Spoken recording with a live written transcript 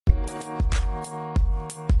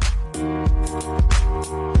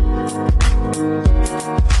Hello,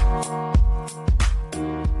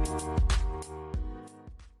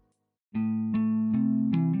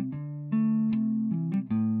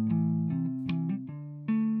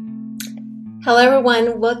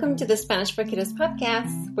 everyone. Welcome to the Spanish for Kiddos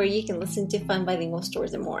podcast, where you can listen to fun bilingual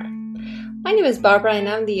stories and more. My name is Barbara, and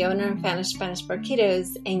I'm the owner of Spanish for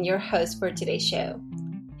Kiddos and your host for today's show.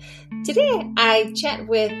 Today, I chat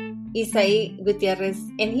with Isaí Gutierrez,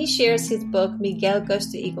 and he shares his book, Miguel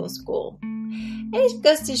Goes to Eagle School. And it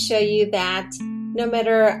goes to show you that no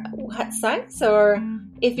matter what size or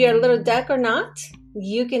if you're a little duck or not,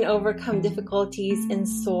 you can overcome difficulties and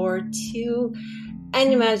soar to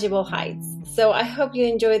unimaginable heights. So I hope you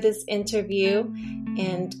enjoy this interview,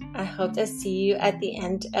 and I hope to see you at the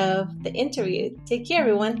end of the interview. Take care,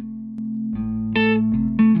 everyone.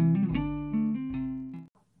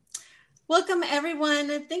 Welcome, everyone.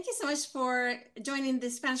 Thank you so much for joining the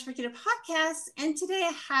Spanish for Kiddos podcast. And today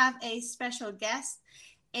I have a special guest,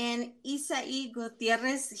 and Isaí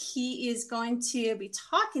Gutierrez. He is going to be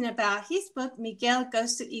talking about his book, Miguel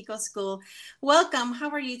Goes to Eagle School. Welcome. How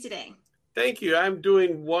are you today? Thank you. I'm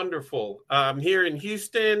doing wonderful. I'm here in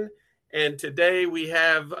Houston, and today we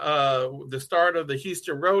have the start of the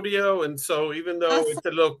Houston Rodeo. And so even though it's a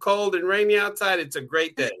little cold and rainy outside, it's a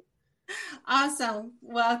great day. Awesome.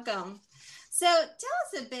 Welcome. So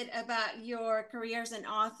tell us a bit about your career as an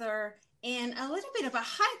author and a little bit about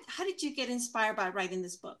how did you get inspired by writing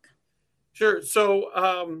this book? Sure. So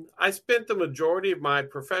I spent the majority of my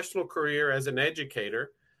professional career as an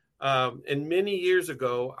educator. And many years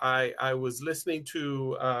ago, I was listening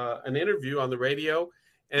to an interview on the radio,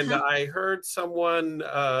 and I heard someone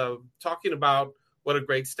talking about what a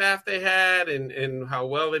great staff they had and how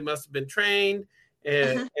well they must have been trained.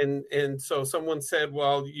 And so someone said,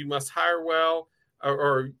 well, you must hire well,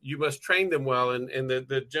 or you must train them well. And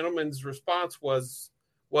the gentleman's response was,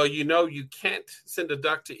 well, you can't send a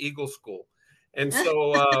duck to Eagle School. And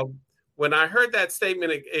so when I heard that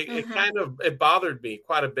statement, it bothered me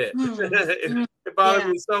quite a bit. It bothered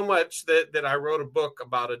me so much that I wrote a book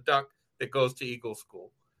about a duck that goes to Eagle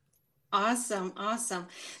School. Awesome.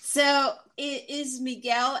 So is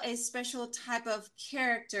Miguel a special type of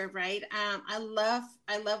character, right? I love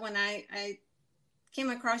when I came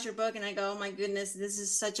across your book and I go, oh my goodness, this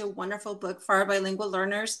is such a wonderful book for our bilingual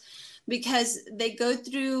learners, because they go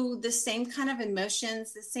through the same kind of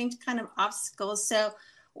emotions, the same kind of obstacles. So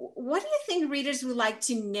what do you think readers would like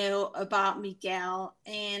to know about Miguel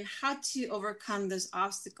and how to overcome those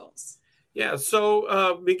obstacles? Yeah,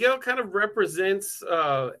 so Miguel kind of represents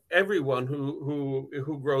everyone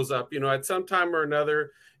who grows up. At some time or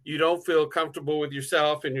another, you don't feel comfortable with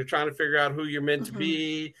yourself and you're trying to figure out who you're meant to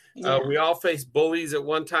be. We all face bullies at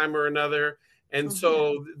one time or another. And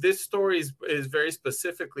so this story is very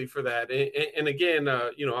specifically for that. And again,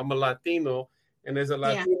 I'm a Latino. And as a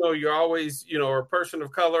Latino, you're always, or a person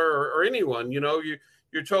of color or anyone,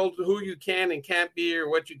 you're told who you can and can't be or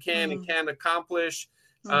what you can and can't accomplish.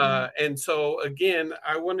 And so, again,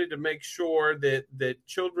 I wanted to make sure that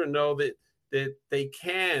children know that they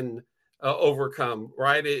can overcome,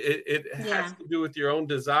 right? It has to do with your own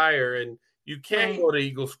desire, and you can go to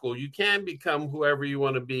Eagle School. You can become whoever you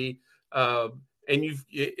want to be. And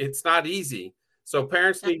it's not easy. So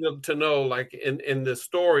parents need to know, like in the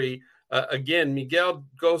story, again, Miguel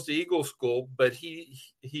goes to Eagle School, but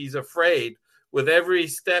he's afraid with every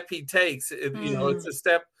step he takes. It's a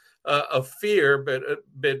step of fear, but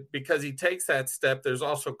because he takes that step, there's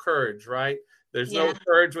also courage, right? There's no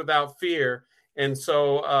courage without fear. And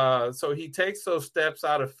so he takes those steps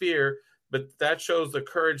out of fear, but that shows the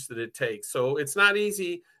courage that it takes. So it's not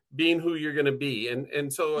easy being who you're going to be.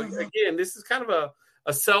 And so again, this is kind of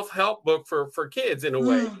a self-help book for kids in a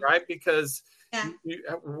way, right? Because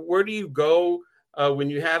where do you go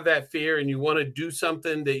when you have that fear and you want to do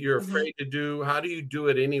something that you're afraid to do? How do you do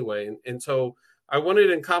it anyway? And so I wanted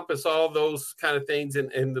to encompass all those kind of things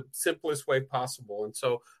in the simplest way possible. And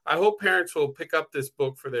so I hope parents will pick up this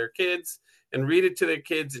book for their kids and read it to their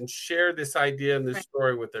kids and share this idea and this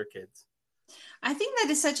story with their kids. I think that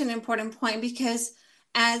is such an important point, because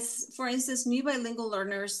as, for instance, new bilingual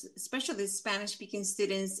learners, especially Spanish-speaking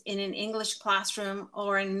students in an English classroom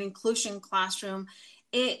or in an inclusion classroom,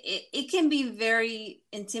 it can be very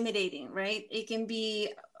intimidating, right? It can be,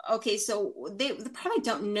 okay, so they probably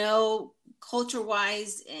don't know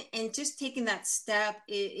culture-wise, and just taking that step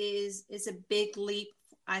is a big leap,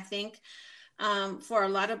 I think, for a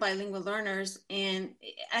lot of bilingual learners. And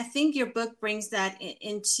I think your book brings that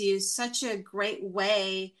into such a great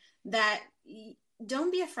way that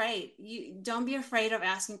don't be afraid. Don't be afraid of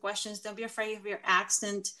asking questions. Don't be afraid of your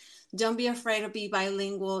accent. Don't be afraid of being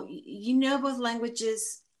bilingual. You know both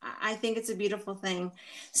languages. I think it's a beautiful thing.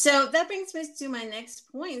 So that brings me to my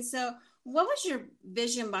next point. So what was your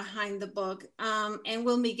vision behind the book? And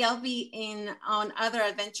will Miguel be in on other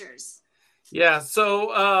adventures? Yeah.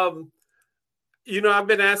 So, I've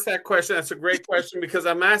been asked that question. That's a great question because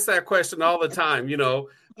I'm asked that question all the time.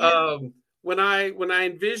 Yeah. When I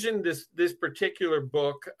envisioned this particular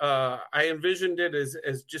book, I envisioned it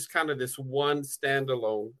as just kind of this one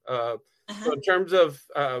standalone. So Uh-huh. in terms of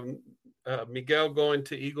Miguel going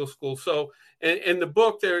to Eagle School, so in the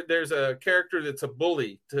book there's a character that's a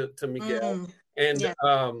bully to Miguel, Mm. and Yeah.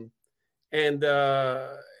 and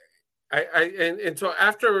and so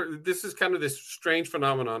after this is kind of this strange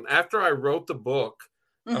phenomenon. After I wrote the book,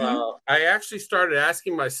 Mm-hmm. I actually started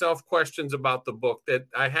asking myself questions about the book that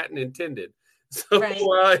I hadn't intended. So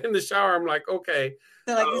Right. in the shower, I'm like, okay,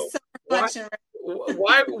 So like it's why self-reflection,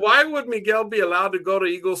 right? why would Miguel be allowed to go to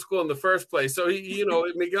Eagle School in the first place? So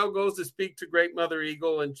Miguel goes to speak to Great Mother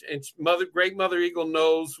Eagle, and Great Mother Eagle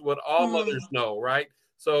knows what all Mm. mothers know, right?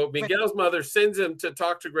 So Right. Miguel's mother sends him to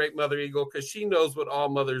talk to Great Mother Eagle because she knows what all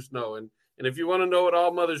mothers know, and if you want to know what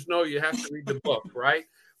all mothers know, you have to read the book, right?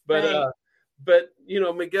 But Right.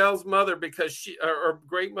 Miguel's mother, because or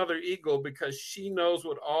Great Mother Eagle, because she knows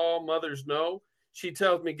what all mothers know, she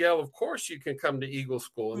tells Miguel, of course you can come to Eagle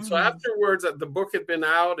School. And so Mm. afterwards, the book had been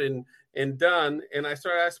out and done, and I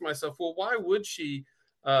started asking myself, well, why would she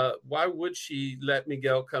let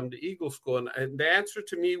Miguel come to Eagle School? And the answer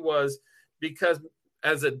to me was because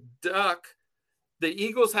as a duck, the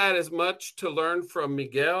Eagles had as much to learn from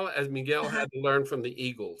Miguel as Miguel Uh-huh. had to learn from the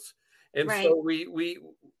Eagles. And Right. so we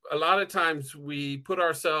a lot of times we put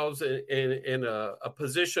ourselves in a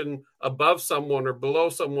position above someone or below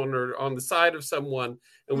someone or on the side of someone,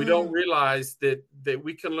 and we don't Mm. realize that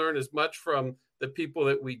we can learn as much from the people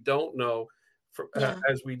that we don't know Yeah.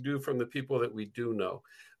 as we do from the people that we do know.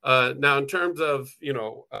 Now, in terms of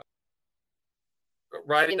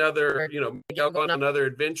writing other, Miguel going on other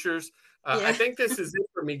adventures. I Yeah. think this is it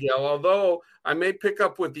for Miguel, although I may pick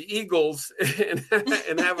up with the Eagles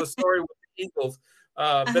and have a story with the Eagles.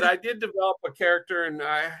 But Uh-huh. I did develop a character, and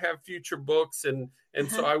I have future books, and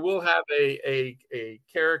so Uh-huh. I will have a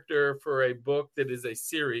character for a book that is a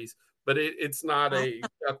series, but it's not a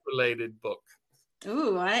duck related book.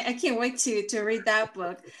 Ooh, I can't wait to read that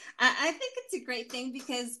book. I think it's a great thing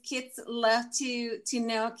because kids love to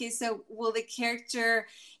know. Okay, so will the character,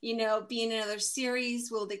 be in another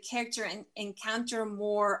series? Will the character encounter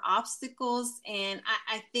more obstacles? And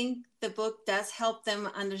I think the book does help them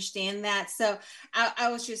understand that. So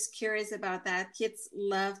I was just curious about that. Kids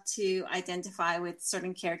love to identify with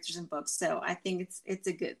certain characters in books, so I think it's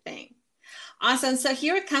a good thing. Awesome. So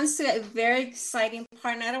here it comes to a very exciting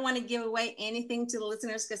part. And I don't want to give away anything to the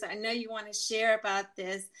listeners because I know you want to share about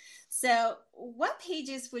this. So, what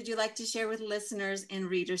pages would you like to share with listeners and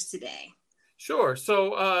readers today? Sure.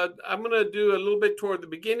 So I'm going to do a little bit toward the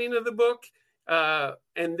beginning of the book,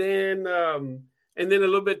 and then a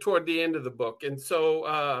little bit toward the end of the book. And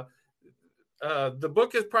so the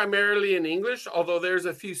book is primarily in English, although there's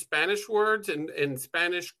a few Spanish words and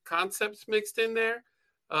Spanish concepts mixed in there.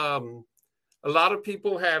 A lot of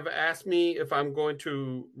people have asked me if I'm going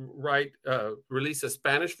to release a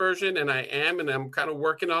Spanish version, and I am, and I'm kind of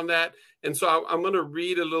working on that. And so I'm going to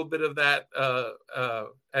read a little bit of that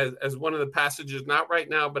as one of the passages, not right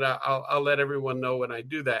now, but I'll let everyone know when I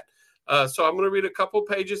do that. So I'm going to read a couple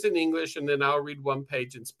pages in English, and then I'll read one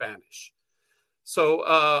page in Spanish. So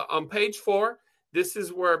on page 4, this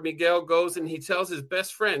is where Miguel goes, and he tells his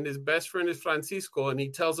best friend is Francisco, and he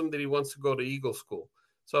tells him that he wants to go to Eagle School.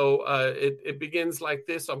 So it begins like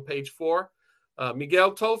this on page 4.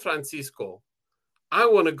 Miguel told Francisco, I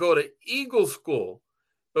want to go to Eagle School.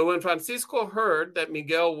 But when Francisco heard that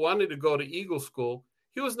Miguel wanted to go to Eagle School,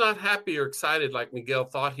 he was not happy or excited like Miguel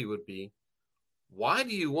thought he would be. Why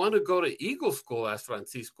do you want to go to Eagle School? Asked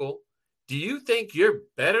Francisco. Do you think you're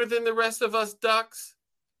better than the rest of us ducks?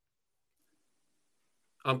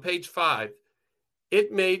 On page 5,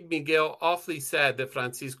 it made Miguel awfully sad that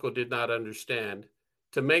Francisco did not understand.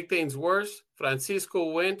 To make things worse,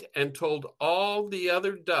 Francisco went and told all the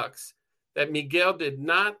other ducks that Miguel did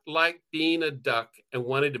not like being a duck and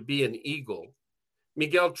wanted to be an eagle.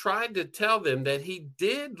 Miguel tried to tell them that he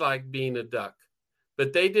did like being a duck,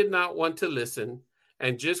 but they did not want to listen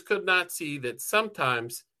and just could not see that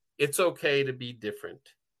sometimes it's okay to be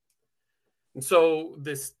different. And so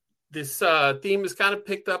this theme is kind of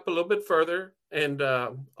picked up a little bit further. And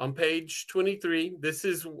on page 23, this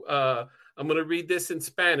is I'm going to read this in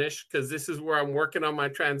Spanish because this is where I'm working on my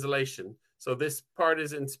translation. So this part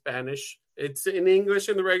is in Spanish. It's in English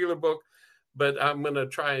in the regular book, but I'm going to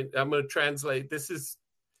translate. This is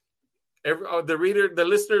the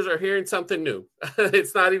listeners are hearing something new.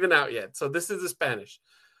 It's not even out yet. So this is the Spanish.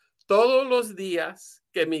 Todos los días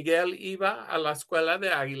que Miguel iba a la escuela de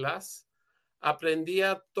águilas,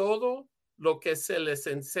 aprendía todo lo que se les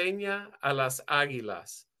enseña a las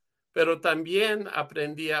águilas, pero también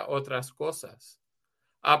aprendía otras cosas.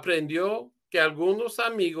 Aprendió que algunos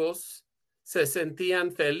amigos se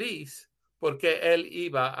sentían felices porque él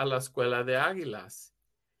iba a la escuela de águilas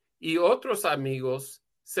y otros amigos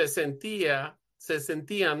se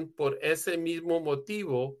sentían por ese mismo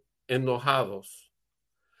motivo enojados.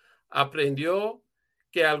 Aprendió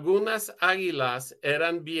que algunas águilas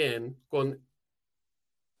eran bien con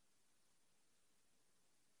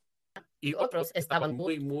y otros estaban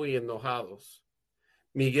muy, muy enojados.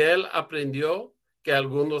 Miguel aprendió que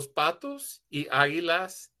algunos patos y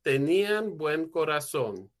águilas tenían buen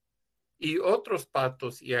corazón y otros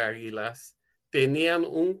patos y águilas tenían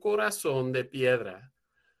un corazón de piedra,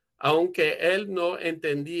 aunque él no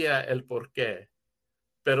entendía el porqué.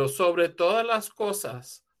 Pero sobre todas las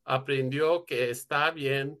cosas aprendió que está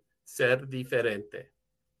bien ser diferente.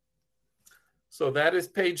 So that is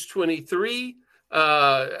page 23.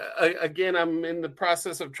 Again, I'm in the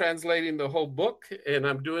process of translating the whole book, and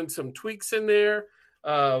I'm doing some tweaks in there,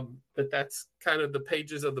 but that's kind of the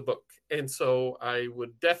pages of the book. And so I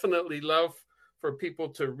would definitely love for people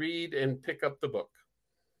to read and pick up the book.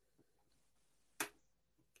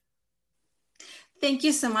 Thank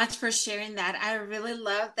you so much for sharing that. I really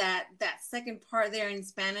love that second part there in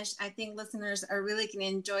Spanish. I think listeners are really going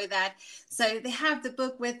to enjoy that. So they have the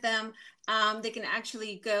book with them. They can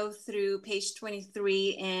actually go through page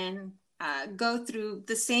 23 and go through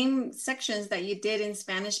the same sections that you did in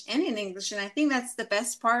Spanish and in English. And I think that's the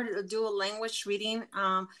best part of dual language reading.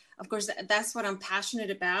 Of course, that's what I'm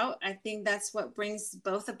passionate about. I think that's what brings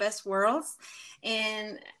both the best worlds.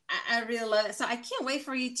 And I really love it. So I can't wait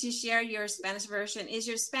for you to share your Spanish version. Is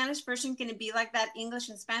your Spanish version going to be like that, English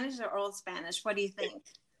and Spanish, or all Spanish? What do you think?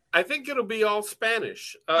 I think it'll be all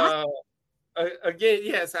Spanish. Again,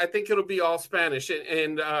 yes, I think it'll be all Spanish.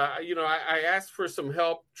 And I asked for some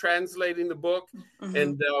help translating the book. Mm-hmm.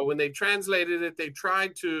 And when they translated it, they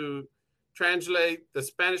tried to translate the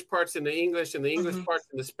Spanish parts into English and the English mm-hmm. parts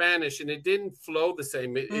into Spanish, and it didn't flow the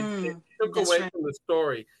same. It took away from the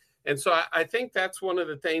story. And so I think that's one of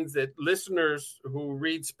the things that listeners who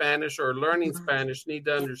read Spanish or learning mm-hmm. Spanish need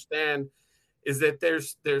to understand is that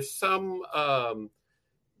there's some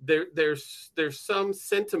there's some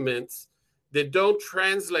sentiments that don't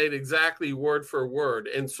translate exactly word for word.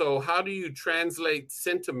 And so how do you translate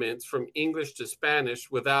sentiments from English to Spanish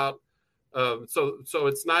without so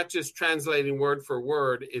it's not just translating word for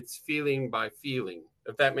word, it's feeling by feeling,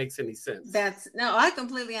 if that makes any sense. I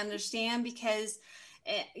completely understand because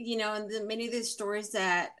in many of the stories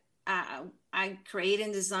that I create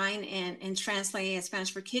and design and translate in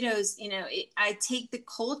Spanish for Kiddos, I take the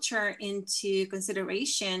culture into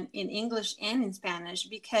consideration in English and in Spanish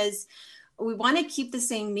because we want to keep the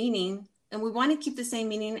same meaning, and we want to keep the same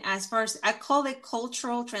meaning as far as I call it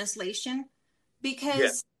cultural translation,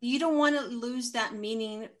 because you don't want to lose that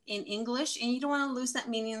meaning in English and you don't want to lose that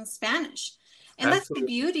meaning in Spanish. And Absolutely. That's the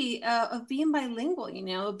beauty of being bilingual,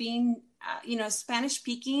 being Spanish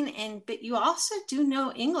speaking, but you also do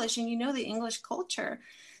know English and you know the English culture.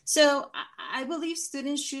 So I believe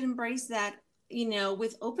students should embrace that,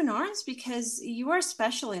 with open arms, because you are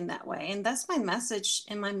special in that way. And that's my message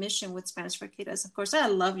and my mission with Spanish for Kiddos. Of course, I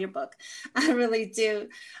love your book. I really do.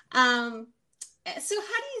 So how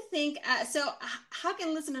do you think, how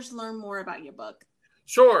can listeners learn more about your book?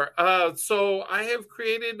 Sure. So I have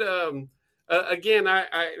created, again,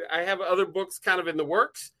 I have other books kind of in the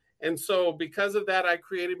works. And so because of that, I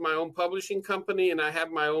created my own publishing company and I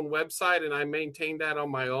have my own website and I maintain that on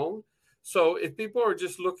my own. So if people are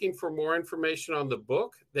just looking for more information on the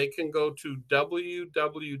book, they can go to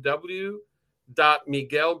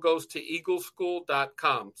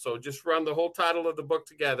www.miguelgoestoeagleschool.com. So just run the whole title of the book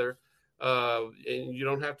together. And you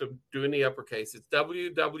don't have to do any uppercase. It's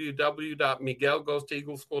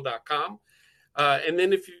www.miguelgoestoeagleschool.com. And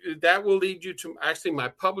then that will lead you to actually my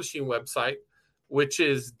publishing website, which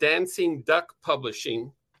is Dancing Duck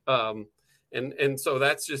Publishing. And so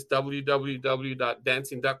that's just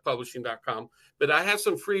www.dancingduckpublishing.com. But I have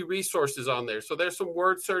some free resources on there. So there's some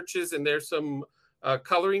word searches and there's some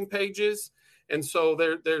coloring pages. And so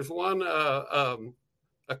there's one, a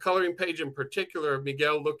coloring page in particular of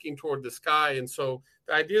Miguel looking toward the sky. And so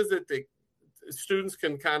the idea is that the students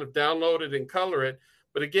can kind of download it and color it.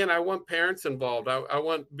 But again, I want parents involved. I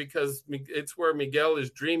want, because it's where Miguel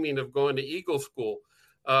is dreaming of going to Eagle School.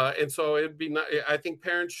 And so it'd be, I think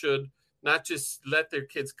parents should not just let their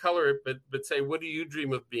kids color it, but say, what do you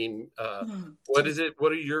dream of being? What is it?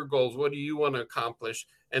 What are your goals? What do you want to accomplish?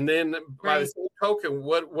 And then by the same token,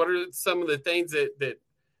 what are some of the things that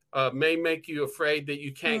may make you afraid that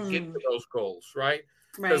you can't get to those goals, right?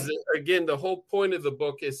 Because again, the whole point of the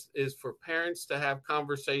book is for parents to have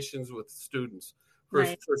conversations with students, for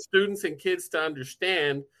students and kids to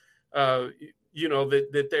understand, that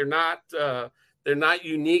they're not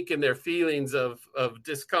unique in their feelings of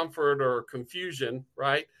discomfort or confusion,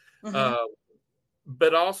 right?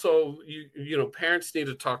 But also, parents need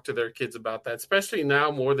to talk to their kids about that, especially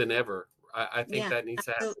now more than ever. I think that needs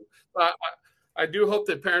to happen. I do hope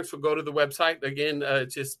that parents will go to the website. Again,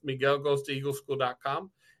 it's just MiguelGoesToEagleSchool.com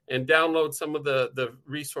and download some of the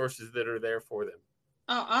resources that are there for them.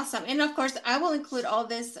 Oh, awesome. And of course, I will include all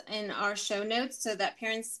this in our show notes so that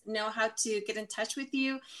parents know how to get in touch with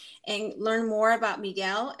you and learn more about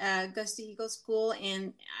Miguel Goes to Eagle School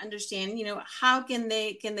and understand, how can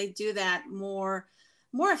they do that more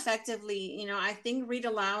effectively. I think read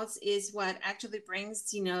alouds is what actually brings,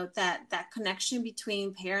 that connection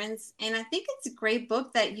between parents. And I think it's a great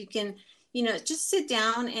book that you can, just sit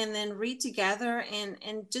down and then read together and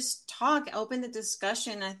just talk, open the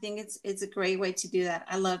discussion. I think it's a great way to do that.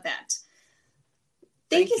 I love that.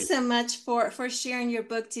 Thank you so much for sharing your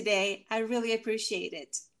book today. I really appreciate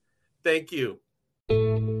it. Thank you.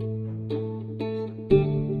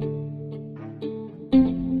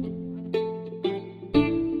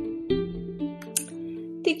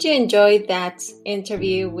 Did you enjoy that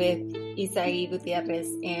interview with Isaí Gutierrez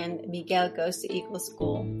and Miguel Goes to Eagle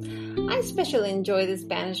School? I especially enjoy the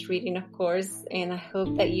Spanish reading, of course, and I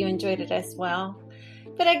hope that you enjoyed it as well.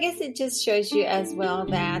 But I guess it just shows you as well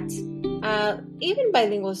that even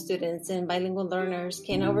bilingual students and bilingual learners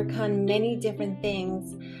can overcome many different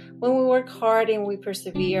things when we work hard and we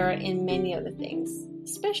persevere in many of the things,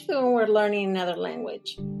 especially when we're learning another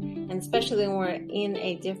language, and especially when we're in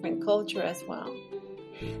a different culture as well.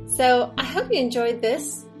 So I hope you enjoyed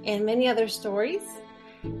this and many other stories.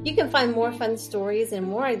 You can find more fun stories and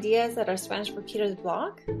more ideas at our Spanish for Kiddos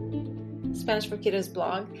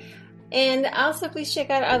blog. And also please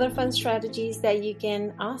check out other fun strategies that you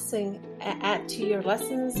can also add to your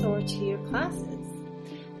lessons or to your classes.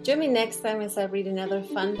 Join me next time as I read another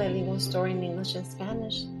fun bilingual story in English and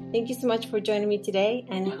Spanish. Thank you so much for joining me today,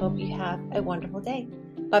 and I hope you have a wonderful day.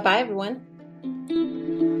 Bye-bye, everyone.